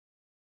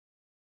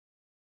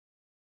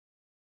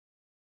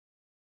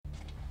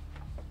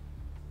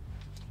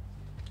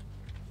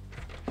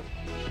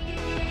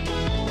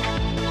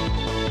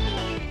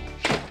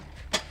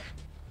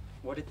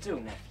What it do,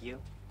 nephew?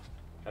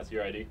 That's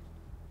your ID?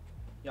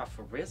 Y'all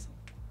for real?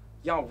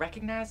 Y'all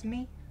recognize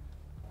me?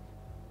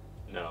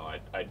 No,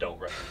 I don't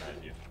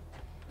recognize you.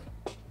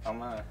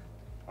 I'm a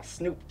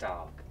Snoop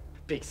Dogg.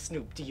 Big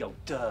Snoop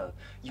D-O-Dub.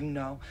 You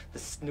know, the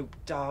Snoop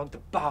Dogg, the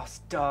boss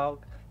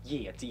dog.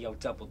 Yeah,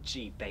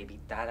 D-O-double-G, baby.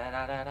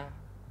 Da-da-da-da-da.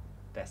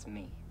 That's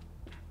me.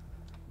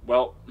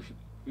 Well,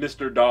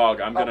 Mr. Dogg,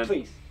 I'm gonna... Oh,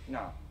 please,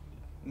 no.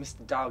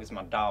 Mr. Dogg is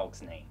my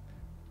dog's name.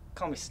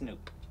 Call me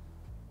Snoop.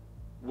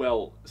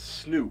 Well,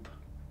 Snoop,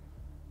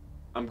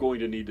 I'm going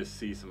to need to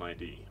see some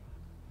ID.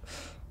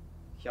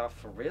 Y'all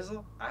for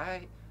rizzle?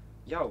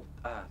 Yo,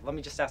 let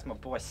me just ask my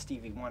boy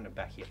Stevie Wonder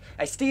back here.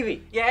 Hey,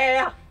 Stevie!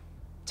 Yeah!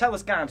 Tell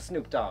this guy I'm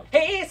Snoop Dogg.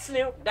 He's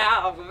Snoop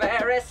Dogg,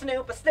 very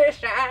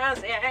superstitious,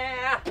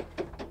 yeah!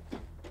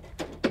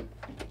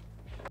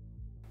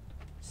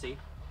 See?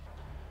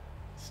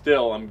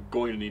 Still, I'm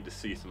going to need to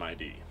see some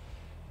ID.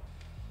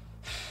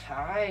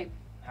 Alright,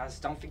 I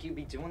just don't think you'd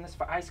be doing this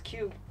for Ice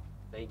Cube.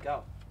 There you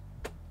go.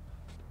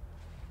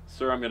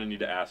 Sir, I'm going to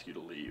need to ask you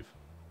to leave.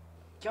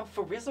 Yo,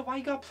 for rizzle, why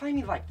you gotta play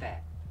me like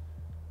that?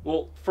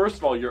 Well, first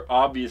of all, you're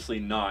obviously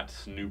not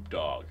Snoop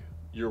Dogg.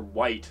 You're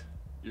white.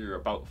 You're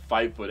about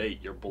 5'8".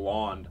 You're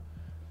blonde.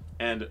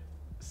 And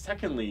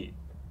secondly,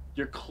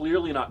 you're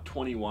clearly not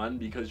 21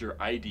 because your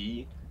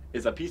ID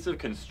is a piece of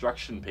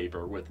construction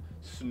paper with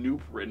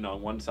Snoop written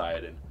on one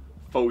side and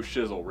faux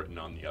shizzle written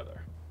on the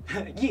other.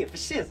 Yeah, for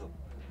shizzle.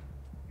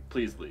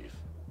 Please leave.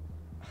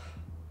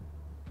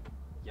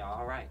 Y'all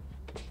alright?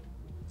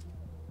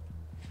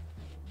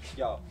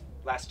 Yo,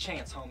 last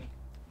chance, homie.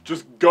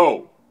 Just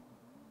go.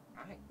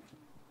 Alright.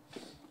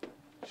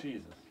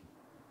 Jesus.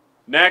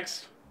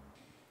 Next.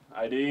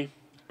 ID.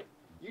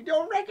 You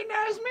don't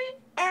recognize me?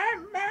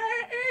 I'm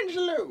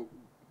Angelo.